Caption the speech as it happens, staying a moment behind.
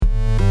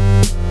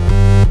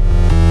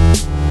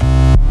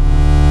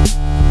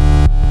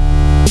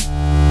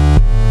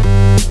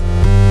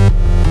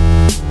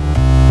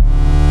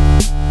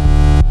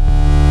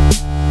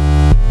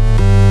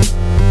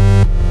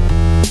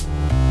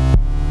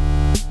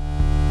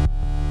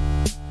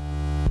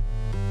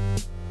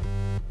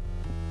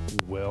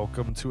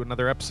Welcome to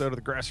another episode of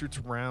the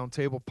Grassroots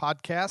Roundtable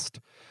podcast.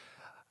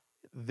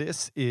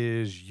 This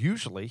is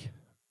usually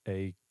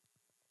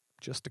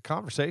just a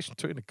conversation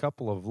between a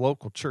couple of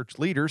local church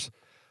leaders,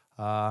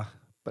 but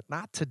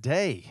not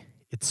today.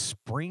 It's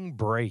spring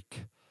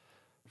break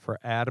for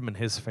Adam and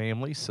his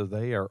family, so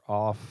they are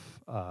off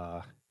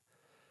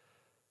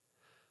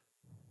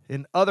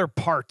in other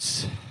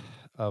parts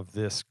of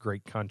this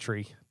great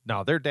country.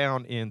 No, they're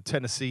down in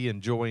Tennessee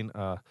enjoying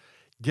a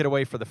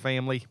getaway for the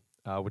family,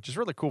 which is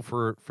really cool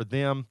for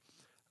them.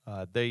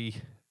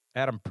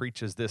 Adam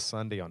preaches this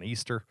Sunday on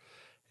Easter,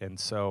 and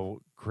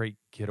so great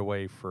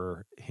getaway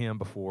for him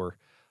before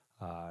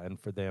and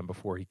for them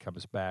before he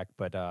comes back.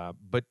 But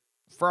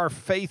for our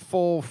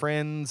faithful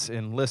friends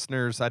and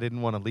listeners, I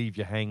didn't want to leave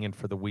you hanging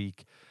for the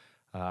week.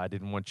 I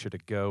didn't want you to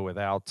go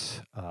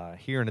without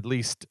hearing at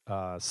least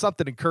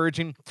something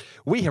encouraging.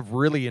 We have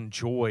really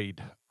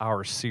enjoyed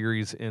our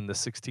series in the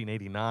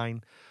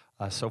 1689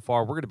 so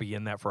far. We're going to be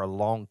in that for a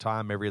long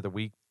time, every other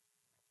week.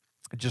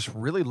 Just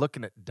really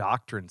looking at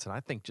doctrines, and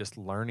I think just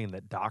learning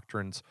that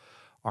doctrines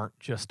aren't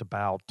just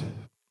about,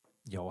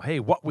 hey,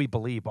 what we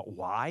believe, but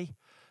why,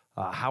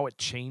 how it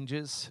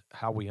changes,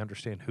 how we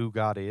understand who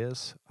God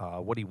is,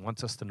 what he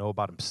wants us to know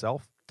about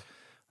himself.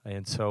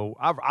 And so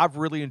I've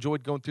really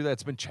enjoyed going through that.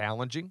 It's been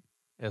challenging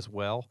as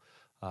well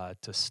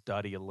to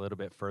study a little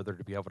bit further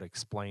to be able to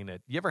explain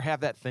it. You ever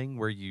have that thing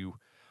where you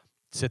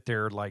sit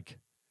there like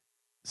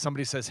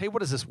somebody says, hey,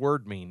 what does this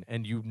word mean?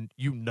 And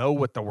you know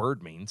what the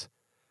word means.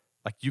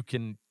 Like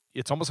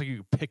it's almost like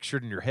you can picture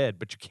it in your head,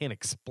 but you can't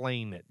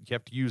explain it. You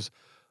have to use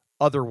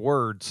other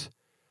words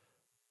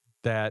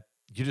that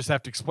you just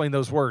have to explain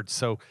those words.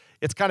 So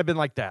it's kind of been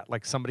like that.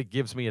 Like somebody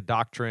gives me a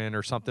doctrine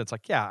or something. It's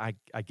like, yeah,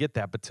 I get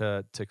that. But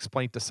to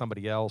explain to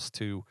somebody else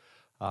to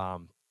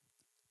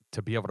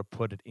be able to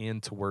put it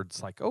into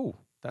words like, oh,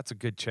 that's a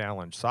good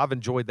challenge. So I've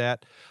enjoyed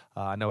that.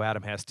 I know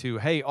Adam has too.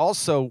 Hey,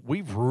 also,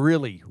 we've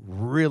really,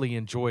 really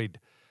enjoyed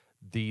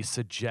the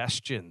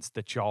suggestions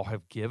that y'all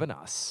have given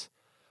us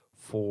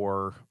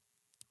for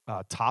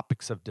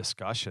topics of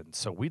discussion.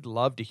 So we'd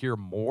love to hear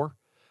more.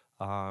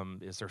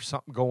 Is there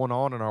something going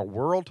on in our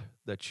world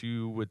that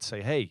you would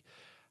say, hey,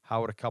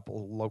 how would a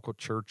couple local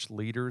church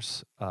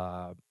leaders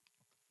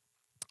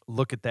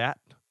look at that?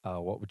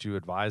 What would you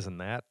advise in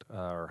that?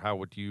 Or how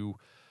would you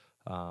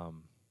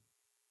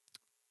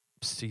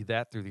see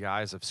that through the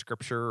eyes of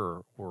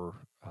Scripture or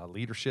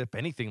leadership,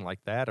 anything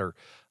like that? Or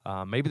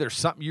maybe there's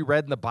something you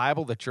read in the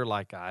Bible that you're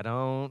like, I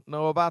don't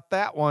know about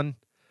that one.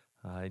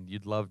 And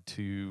you'd love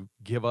to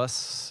give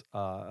us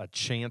a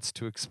chance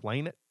to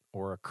explain it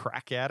or a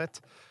crack at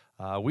it.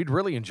 We'd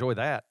really enjoy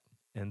that.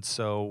 And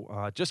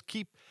so just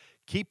keep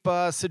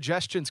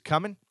suggestions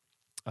coming.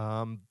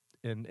 And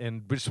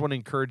we just want to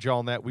encourage y'all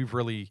on that. We've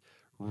really,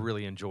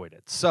 really enjoyed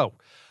it. So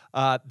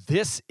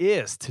this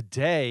is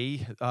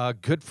today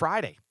Good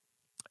Friday.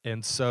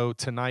 And so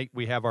tonight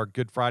we have our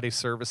Good Friday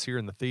service here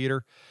in the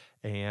theater.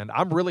 And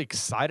I'm really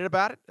excited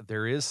about it.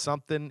 There is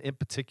something in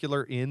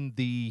particular in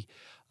the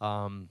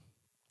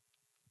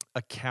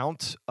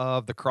account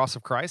of the cross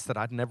of Christ that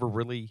I'd never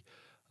really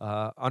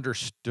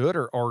understood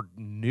or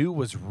knew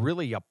was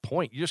really a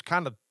point. You just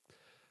kind of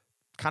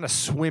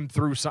swim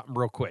through something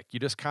real quick. You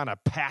just kind of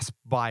pass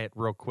by it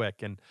real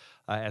quick. And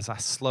as I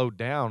slowed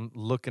down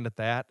looking at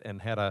that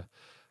and had a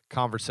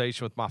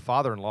conversation with my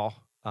father-in-law,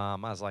 I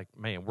was like,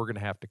 man, we're going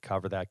to have to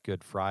cover that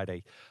Good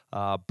Friday.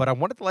 But I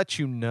wanted to let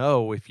you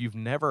know, if you've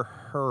never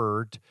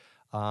heard,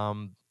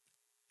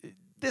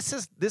 this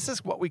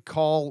is what we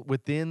call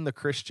within the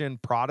Christian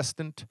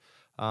Protestant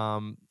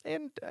and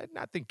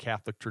I think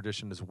Catholic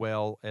tradition as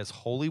well as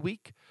Holy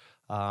Week.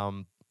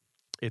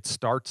 It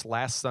starts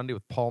last Sunday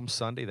with Palm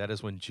Sunday. That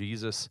is when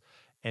Jesus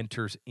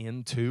enters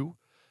into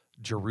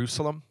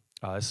Jerusalem.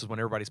 This is when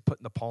everybody's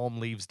putting the palm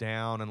leaves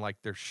down and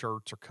like their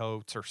shirts or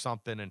coats or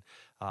something and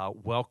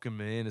welcome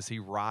him in as he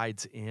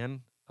rides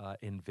in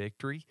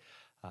victory.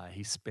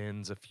 He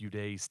spends a few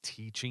days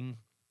teaching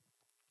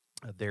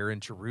there in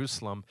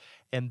Jerusalem.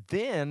 And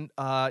then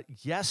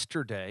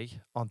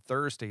yesterday on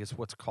Thursday is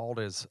what's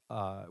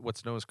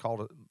known as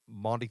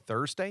Maundy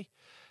Thursday.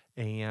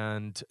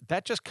 And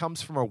that just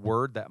comes from a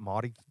word, that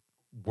Maundy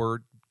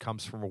word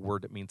comes from a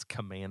word that means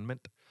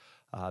commandment.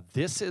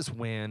 This is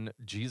when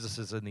Jesus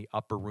is in the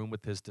upper room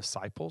with his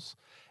disciples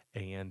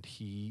and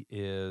he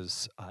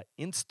is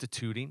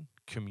instituting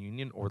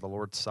communion or the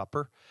Lord's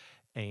Supper.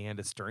 And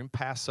it's during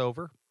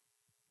Passover.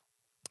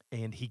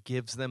 And he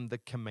gives them the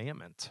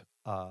commandment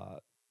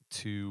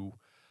to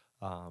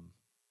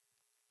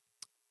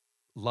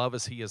love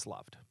as he is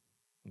loved.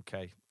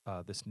 Okay,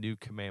 this new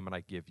commandment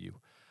I give you,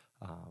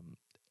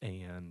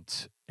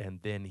 and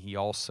then he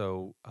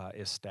also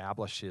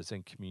establishes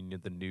in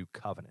communion the new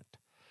covenant.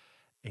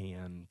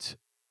 And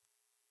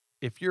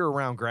if you're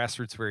around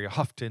Grassroots very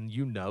often,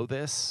 you know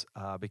this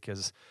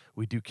because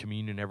we do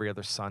communion every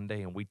other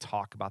Sunday, and we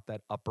talk about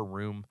that upper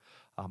room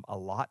a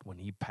lot when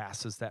he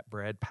passes that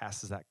bread,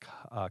 passes that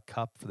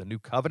cup for the new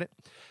covenant.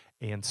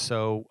 And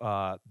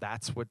so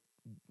that's what,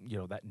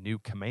 that new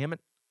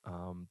commandment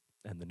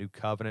and the New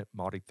Covenant,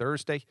 Maundy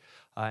Thursday,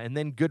 and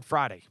then Good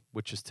Friday,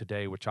 which is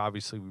today, which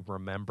obviously we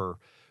remember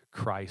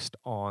Christ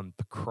on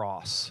the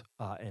cross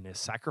and his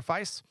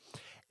sacrifice.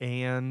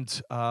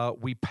 And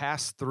we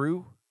pass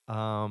through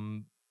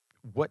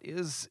what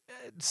is,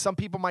 some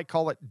people might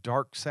call it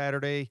Dark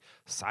Saturday,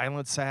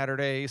 Silent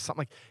Saturday,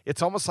 something like,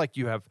 it's almost like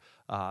you have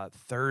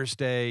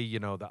Thursday,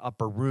 the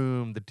upper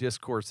room, the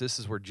discourse. This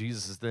is where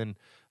Jesus is then,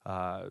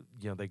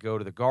 they go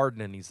to the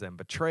garden and he's then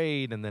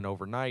betrayed. And then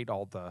overnight,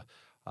 all the,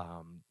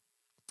 I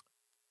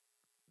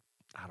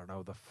don't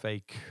know, the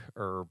fake,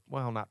 or,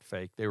 well, not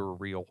fake, they were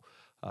real,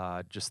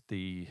 just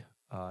the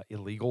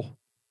illegal,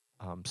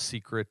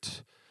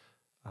 secret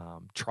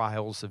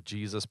trials of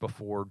Jesus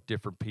before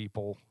different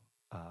people,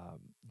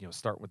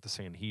 start with the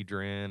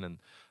Sanhedrin and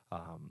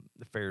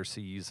the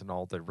Pharisees and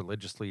all the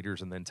religious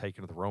leaders, and then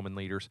taken to the Roman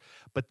leaders.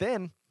 But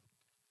then,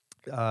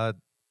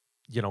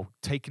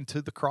 taken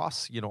to the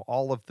cross,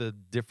 all of the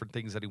different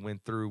things that he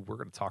went through. We're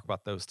going to talk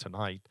about those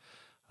tonight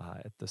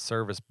at the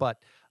service. But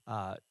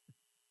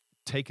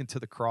taken to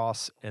the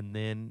cross, and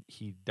then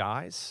he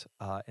dies,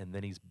 and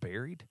then he's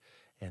buried.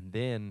 And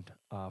then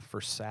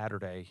for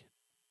Saturday,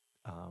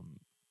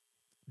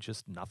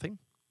 just nothing.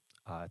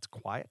 It's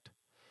quiet.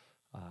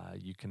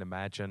 You can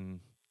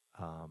imagine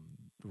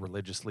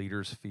religious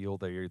leaders feel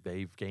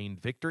they've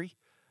gained victory.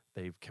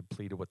 They've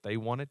completed what they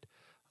wanted.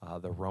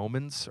 The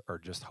Romans are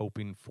just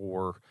hoping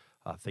for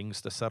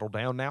things to settle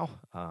down now,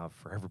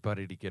 for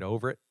everybody to get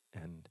over it,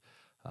 and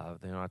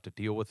they don't have to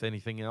deal with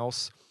anything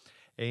else.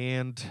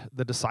 And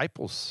the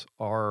disciples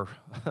are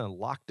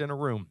locked in a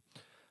room,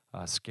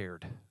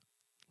 scared.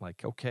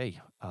 Like, okay,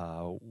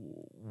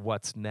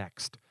 what's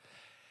next?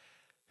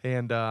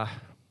 And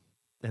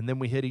then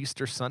we hit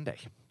Easter Sunday.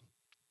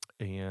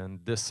 And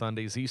this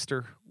Sunday's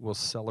Easter, we'll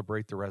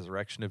celebrate the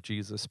resurrection of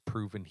Jesus,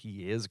 proving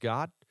he is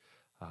God,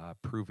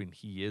 proving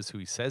he is who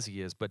he says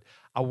he is. But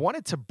I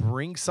wanted to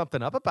bring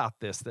something up about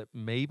this that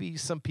maybe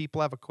some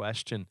people have a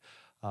question.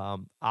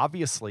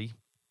 Obviously,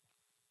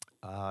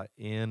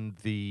 in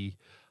the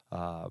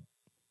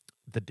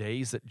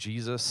days that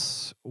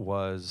Jesus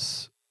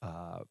was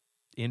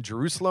in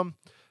Jerusalem,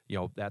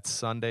 that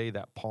Sunday,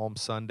 that Palm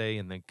Sunday,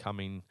 and then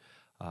coming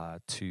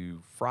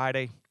to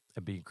Friday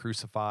and being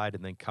crucified,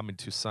 and then coming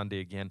to Sunday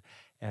again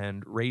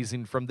and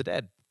raising from the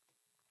dead.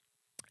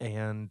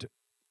 And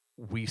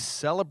we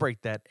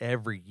celebrate that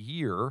every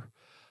year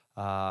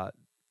on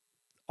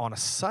a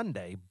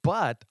Sunday,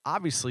 but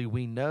obviously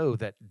we know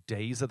that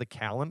days of the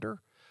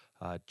calendar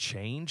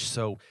change.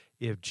 So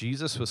if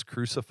Jesus was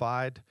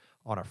crucified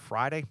on a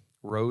Friday,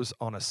 rose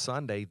on a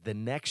Sunday, the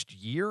next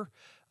year,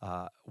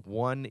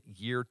 1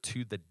 year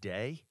to the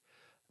day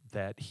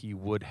that he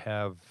would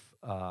have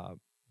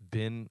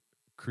been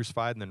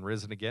crucified and then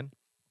risen again,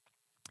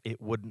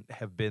 it wouldn't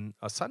have been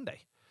a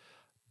Sunday.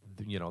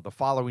 The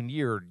following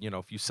year,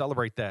 if you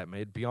celebrate that,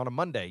 it'd be on a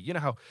Monday. You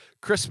know how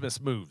Christmas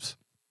moves.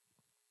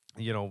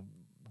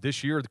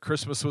 This year, the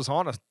Christmas was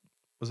on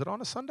it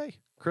on a Sunday?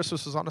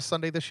 Christmas was on a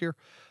Sunday this year.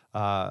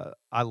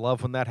 I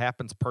love when that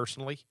happens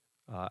personally.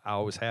 I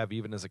always have,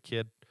 even as a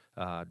kid.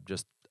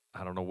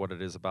 I don't know what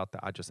it is about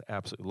that. I just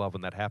absolutely love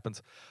when that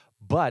happens.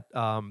 But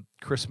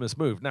Christmas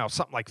moved. Now,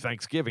 something like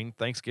Thanksgiving.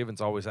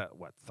 Thanksgiving's always at,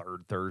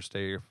 third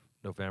Thursday of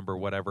November,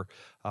 whatever.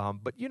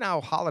 But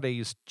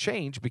holidays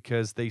change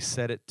because they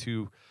set it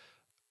to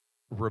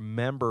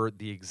remember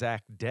the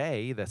exact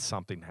day that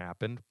something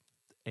happened,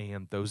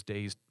 and those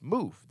days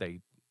move.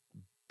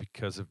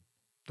 Because of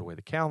the way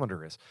the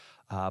calendar is.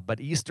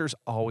 But Easter's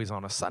always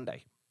on a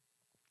Sunday.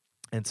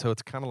 And so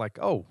it's kind of like,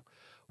 oh,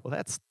 well,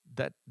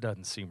 that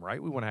doesn't seem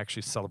right. We want to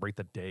actually celebrate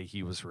the day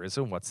he was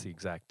risen. What's the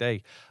exact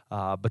day?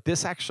 But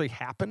this actually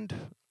happened,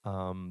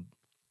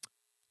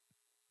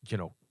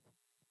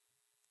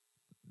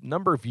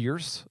 number of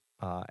years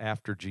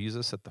after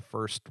Jesus, at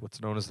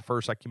what's known as the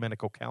First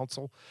Ecumenical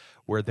Council,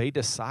 where they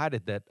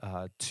decided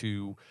that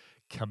to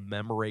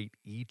commemorate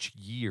each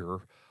year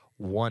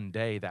one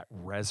day that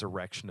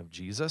resurrection of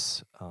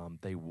Jesus.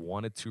 They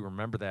wanted to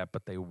remember that,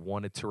 but they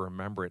wanted to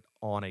remember it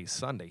on a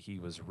Sunday. He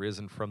was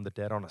risen from the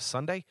dead on a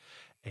Sunday.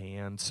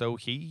 And so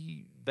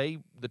the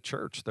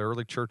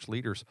early church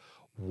leaders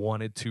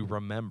wanted to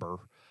remember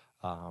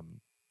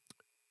and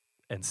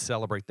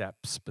celebrate that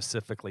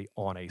specifically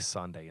on a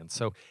Sunday. And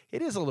so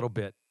it is a little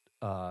bit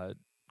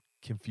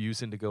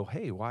confusing to go,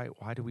 hey, why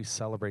do we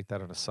celebrate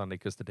that on a Sunday?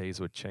 Because the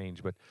days would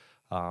change. But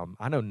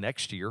I know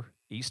next year,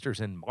 Easter's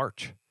in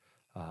March.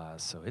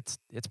 So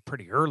it's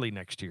pretty early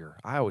next year.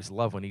 I always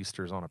love when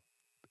Easter's on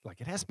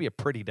it has to be a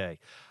pretty day.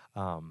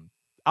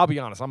 I'll be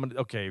honest.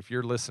 If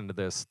you're listening to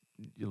this,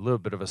 a little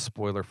bit of a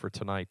spoiler for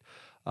tonight.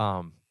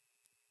 A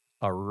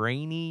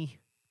rainy,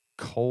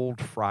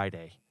 cold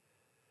Friday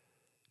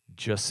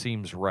just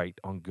seems right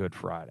on Good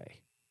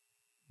Friday,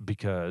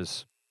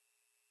 because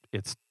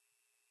it's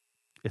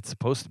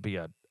supposed to be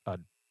a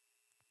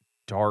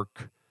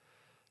dark,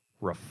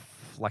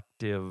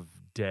 reflective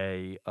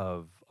day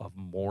of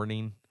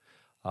mourning.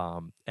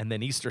 And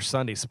then Easter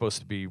Sunday is supposed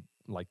to be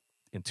like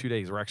in 2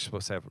 days, we're actually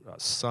supposed to have a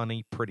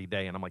sunny, pretty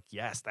day. And I'm like,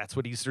 yes, that's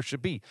what Easter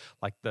should be.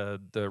 Like the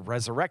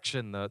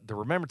resurrection, the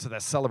remembrance of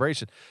that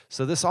celebration.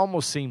 So this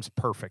almost seems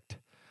perfect,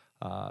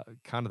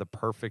 kind of the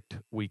perfect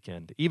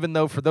weekend. Even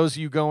though for those of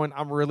you going,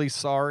 I'm really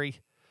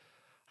sorry.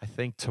 I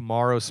think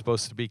tomorrow's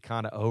supposed to be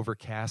kind of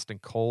overcast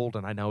and cold.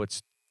 And I know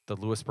it's the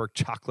Lewisburg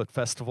Chocolate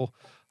Festival.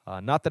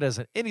 Not that it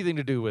has anything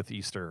to do with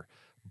Easter,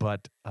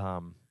 but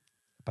I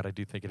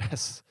do think it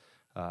has.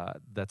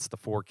 That's the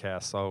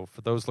forecast. So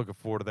for those looking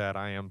forward to that,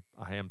 I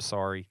am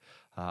sorry.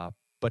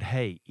 But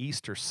hey,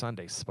 Easter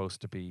Sunday's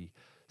supposed to be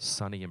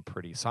sunny and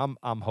pretty. So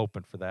I'm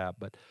hoping for that.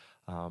 But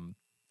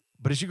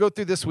as you go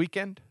through this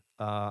weekend,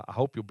 I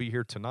hope you'll be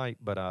here tonight.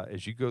 But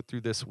as you go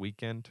through this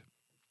weekend,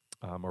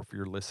 or if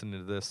you're listening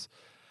to this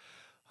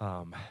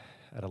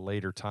at a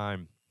later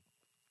time,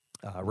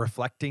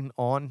 reflecting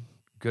on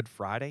Good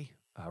Friday,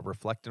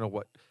 reflecting on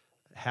what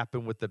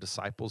happened with the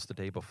disciples the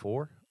day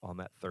before on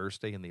that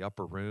Thursday in the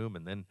upper room,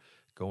 and then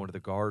going to the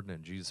garden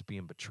and Jesus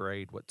being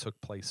betrayed, what took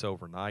place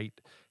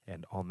overnight,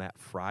 and on that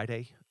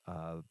Friday,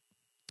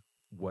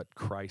 what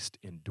Christ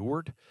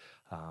endured,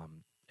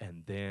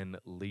 and then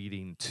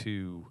leading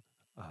to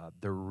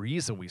the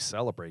reason we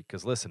celebrate.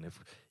 Because listen,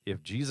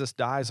 if Jesus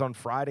dies on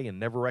Friday and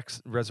never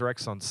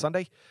resurrects on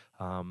Sunday,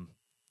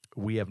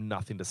 we have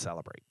nothing to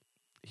celebrate.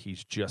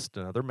 He's just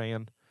another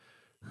man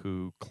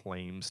who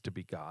claims to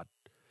be God.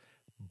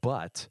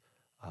 But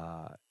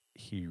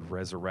he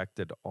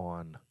resurrected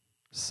on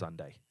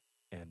Sunday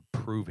and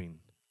proving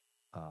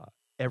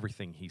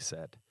everything he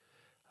said,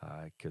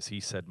 because he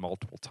said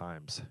multiple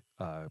times,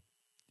 I'm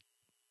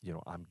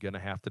going to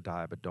have to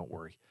die, but don't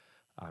worry,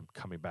 I'm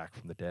coming back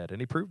from the dead. And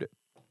he proved it.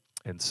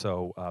 And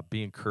so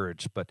be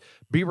encouraged, but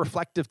be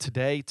reflective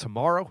today,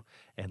 tomorrow,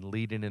 and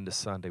leading into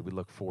Sunday. We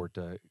look forward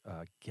to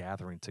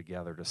gathering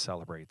together to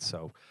celebrate.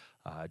 So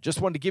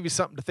just wanted to give you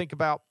something to think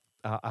about.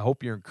 I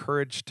hope you're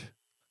encouraged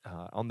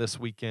on this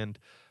weekend.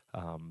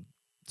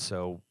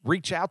 So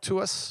reach out to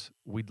us.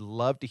 We'd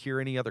love to hear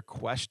any other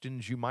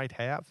questions you might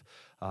have,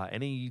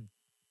 any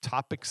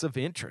topics of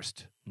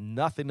interest.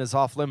 Nothing is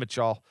off limits,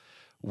 y'all.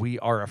 We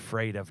are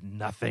afraid of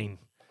nothing.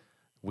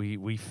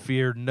 We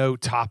fear no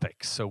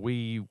topics. So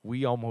we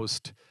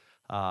almost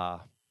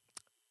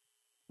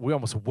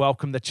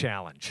welcome the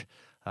challenge.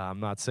 I'm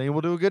not saying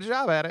we'll do a good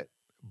job at it,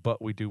 but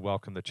we do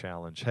welcome the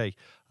challenge. Hey,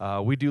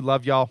 we do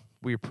love y'all.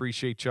 We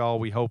appreciate y'all.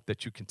 We hope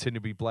that you continue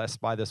to be blessed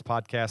by this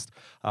podcast.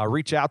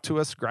 Reach out to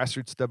us,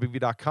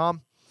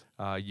 grassrootswv.com.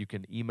 You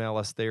can email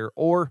us there,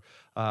 or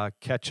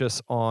catch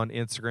us on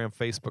Instagram,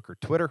 Facebook, or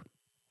Twitter.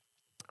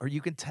 Or you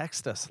can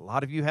text us. A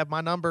lot of you have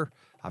my number.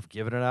 I've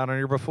given it out on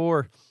here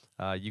before.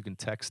 You can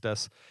text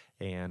us,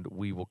 and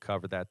we will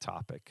cover that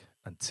topic.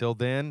 Until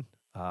then,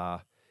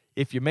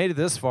 if you made it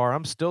this far,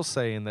 I'm still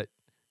saying that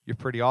you're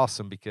pretty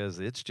awesome, because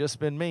it's just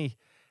been me.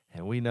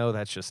 And we know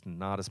that's just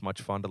not as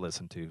much fun to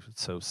listen to.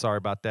 So sorry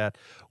about that.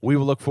 We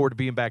will look forward to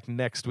being back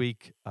next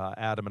week,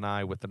 Adam and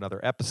I, with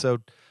another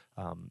episode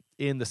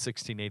in the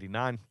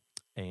 1689.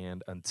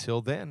 And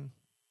until then,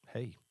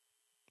 hey,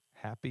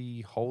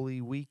 happy Holy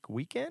Week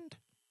weekend.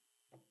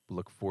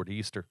 Look forward to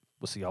Easter.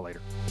 We'll see y'all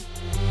later.